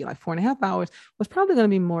initially going to be like 4.5 hours was probably going to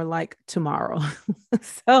be more like tomorrow.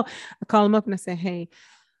 So I call him up and I say, hey,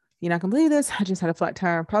 you're not gonna believe this. I just had a flat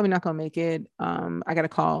tire. I'm probably not gonna make it. I got to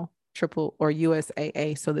call triple or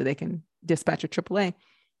USAA so that they can dispatch a AAA.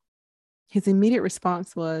 His immediate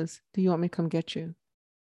response was, do you want me to come get you?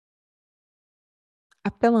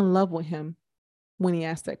 I fell in love with him when he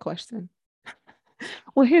asked that question.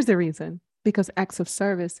 Well, here's the reason, because acts of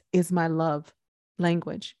service is my love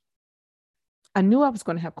language. I knew I was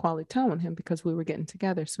going to have quality time with him because we were getting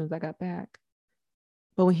together as soon as I got back.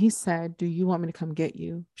 But when he said, do you want me to come get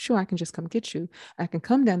you? Sure, I can just come get you. I can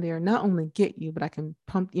come down there and not only get you, but I can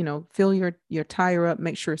pump, fill your tire up,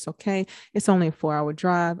 make sure it's okay. It's only a 4-hour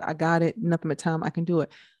drive. I got it. Nothing but time. I can do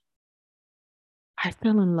it. I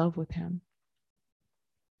fell in love with him.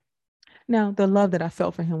 Now, the love that I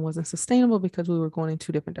felt for him wasn't sustainable because we were going in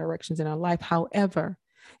 2 different directions in our life. However,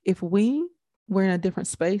 if we were in a different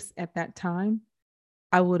space at that time,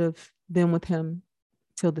 I would have been with him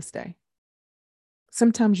till this day.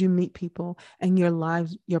 Sometimes you meet people and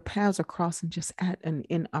your paths are crossing just at an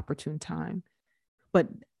inopportune time.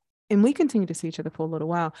 And we continue to see each other for a little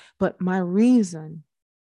while, but my reason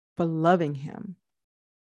for loving him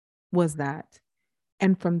was that.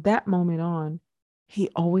 And from that moment on, he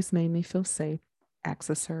always made me feel safe, acts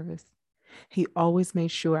of service. He always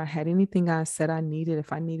made sure I had anything I said I needed,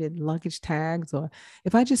 if I needed luggage tags or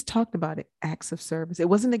if I just talked about it, acts of service. It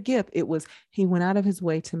wasn't a gift. It was, he went out of his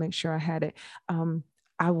way to make sure I had it.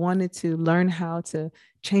 I wanted to learn how to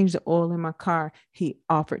change the oil in my car. He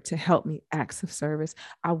offered to help me, acts of service.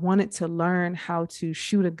 I wanted to learn how to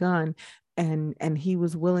shoot a gun, and he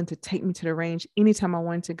was willing to take me to the range anytime I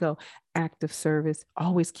wanted to go. Act of service,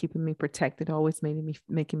 always keeping me protected, always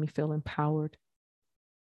making me feel empowered.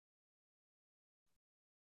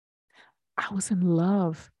 I was in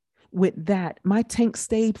love with that. My tank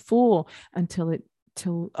stayed full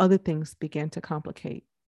till other things began to complicate.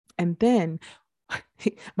 And then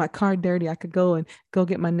my car dirty, I could go and go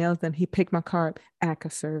get my nails done. He'd pick my car up, act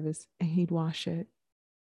of service, and he'd wash it.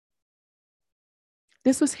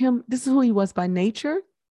 This was him. This is who he was by nature.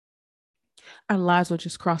 Our lives were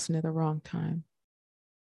just crossing at the wrong time.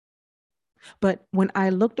 But when I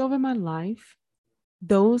looked over my life,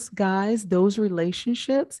 those guys, those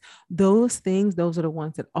relationships, those things, those are the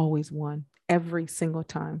ones that always won every single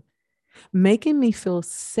time. Making me feel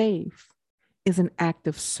safe is an act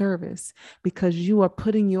of service because you are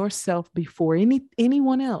putting yourself before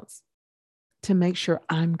anyone else to make sure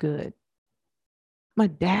I'm good. My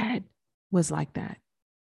dad was like that.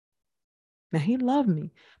 Now he loved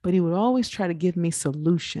me, but he would always try to give me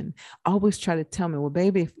solution, always try to tell me, well,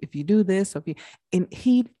 baby, if you do this, or if you, and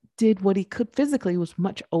he did what he could physically. He was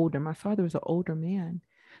much older. My father was an older man.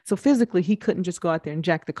 So physically, he couldn't just go out there and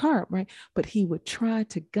jack the car up, right? But he would try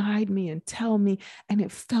to guide me and tell me, and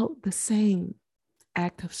it felt the same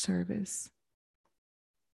act of service.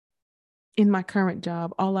 In my current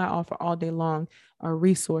job, all I offer all day long are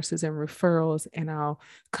resources and referrals, and I'll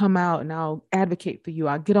come out and I'll advocate for you.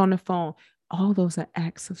 I'll get on the phone. All those are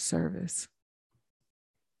acts of service.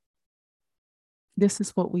 This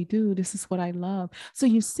is what we do. This is what I love. So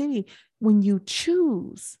you see, when you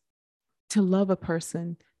choose to love a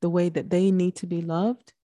person the way that they need to be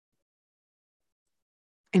loved,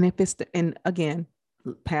 and if it's and again,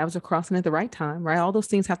 paths are crossing at the right time, right? All those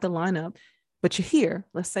things have to line up. But you're here.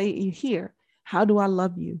 Let's say you're here. How do I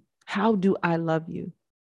love you? How do I love you?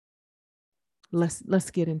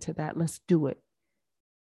 Let's get into that. Let's do it.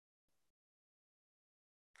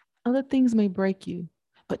 Other things may break you,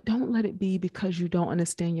 but don't let it be because you don't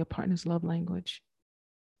understand your partner's love language.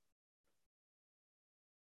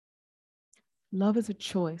 Love is a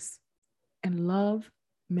choice, and love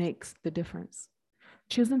makes the difference.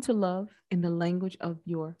 Choosing to love in the language of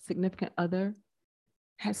your significant other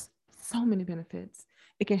has so many benefits.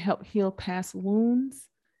 It can help heal past wounds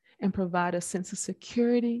and provide a sense of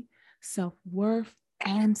security, self worth,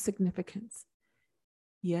 and significance.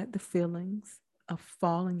 Yet the feelings of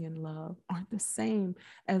falling in love aren't the same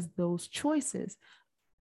as those choices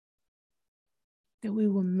that we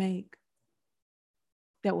will make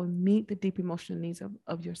that will meet the deep emotional needs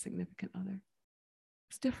of your significant other.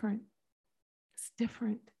 It's different. It's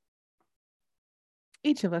different.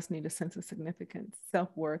 Each of us need a sense of significance,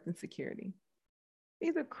 self-worth, and security.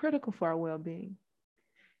 These are critical for our well-being.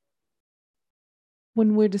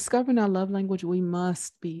 When we're discovering our love language, we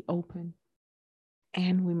must be open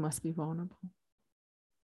and we must be vulnerable.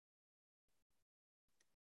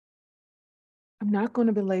 I'm not going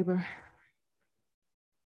to belabor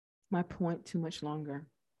my point too much longer,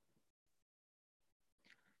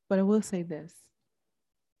 but I will say this.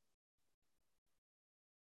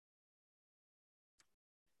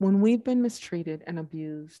 When we've been mistreated and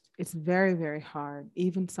abused, it's very, very hard.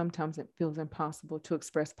 Even sometimes it feels impossible to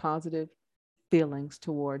express positive feelings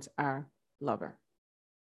towards our lover.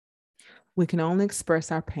 We can only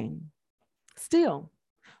express our pain. Still,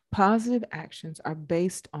 positive actions are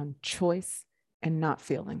based on choice and not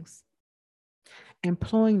feelings.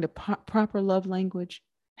 Employing the proper love language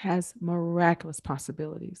has miraculous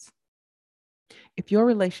possibilities. If your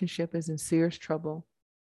relationship is in serious trouble,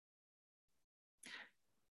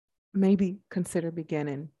 maybe consider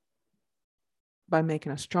beginning by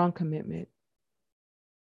making a strong commitment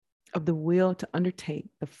of the will to undertake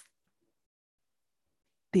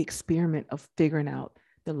the experiment of figuring out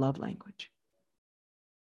the love language.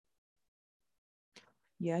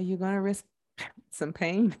 Yeah, you're going to risk some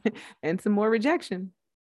pain and some more rejection,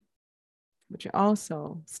 but you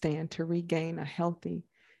also stand to regain a healthy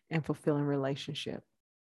and fulfilling relationship.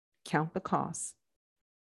 Count the cost.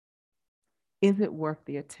 Is it worth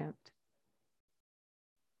the attempt?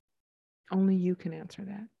 Only you can answer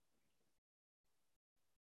that.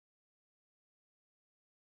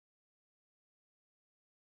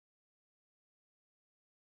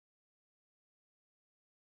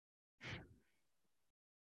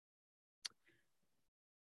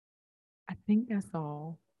 I think that's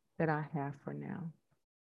all that I have for now.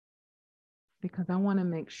 because I want to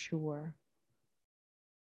make sure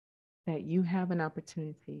that you have an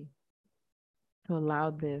opportunity to allow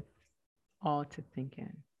this all to sink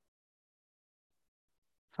in.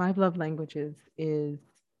 5 love languages is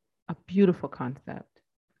a beautiful concept.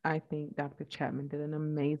 I think Dr. Chapman did an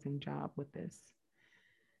amazing job with this.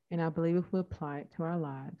 And I believe if we apply it to our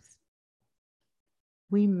lives,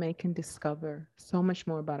 we may can discover so much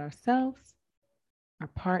more about ourselves, our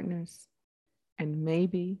partners, and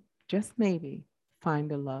maybe, just maybe,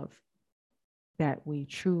 find a love that we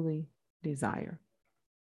truly desire.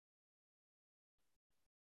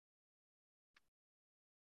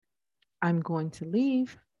 I'm going to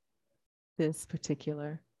leave this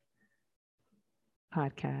particular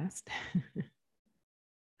podcast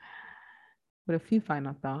with a few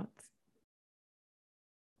final thoughts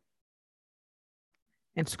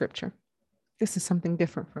and scripture. This is something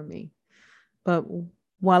different for me. But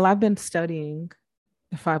while I've been studying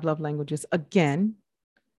the 5 love languages, again,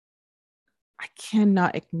 I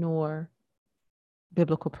cannot ignore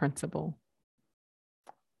biblical principle.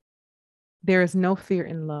 There is no fear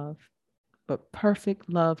in love, but perfect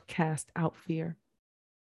love casts out fear.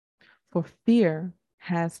 For fear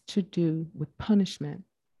has to do with punishment,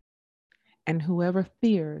 and whoever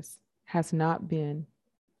fears has not been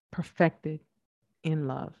perfected in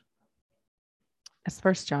love. That's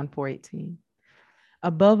 1 John 4:18.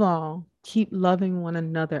 Above all, keep loving one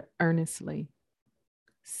another earnestly,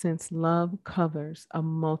 since love covers a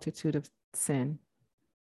multitude of sin.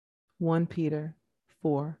 1 Peter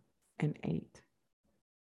 4:8.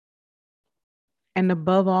 And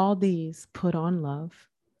above all these, put on love,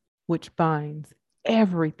 which binds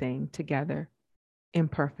everything together in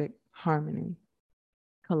perfect harmony.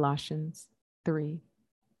 Colossians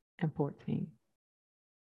 3:14.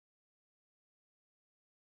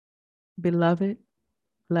 Beloved,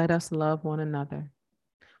 let us love one another,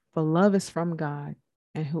 for love is from God,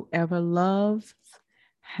 and whoever loves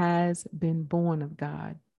has been born of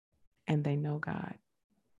God, and they know God.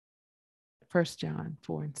 1 John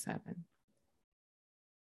 4:7.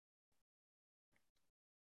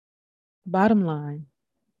 Bottom line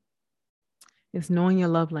is knowing your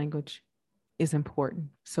love language is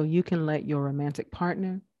important, so you can let your romantic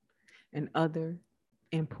partner and other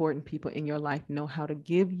important people in your life know how to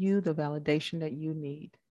give you the validation that you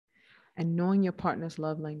need. And knowing your partner's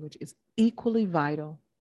love language is equally vital,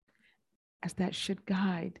 as that should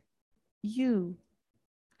guide you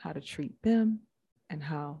how to treat them and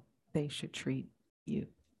how they should treat you.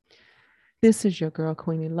 This is your girl,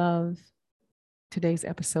 Queenie Love. Today's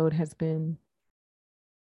episode has been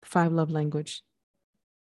 5 love language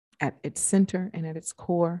at its center and at its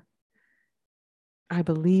core. I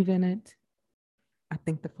believe in it. I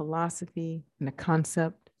think the philosophy and the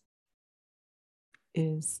concept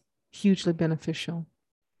is hugely beneficial.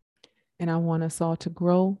 And I want us all to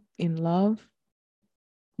grow in love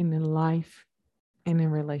and in life and in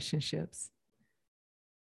relationships.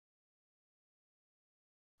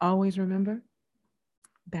 Always remember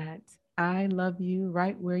that I love you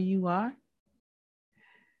right where you are.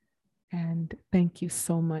 And thank you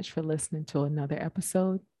so much for listening to another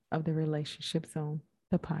episode of the Relationship Zone,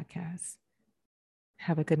 the podcast.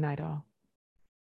 Have a good night, all.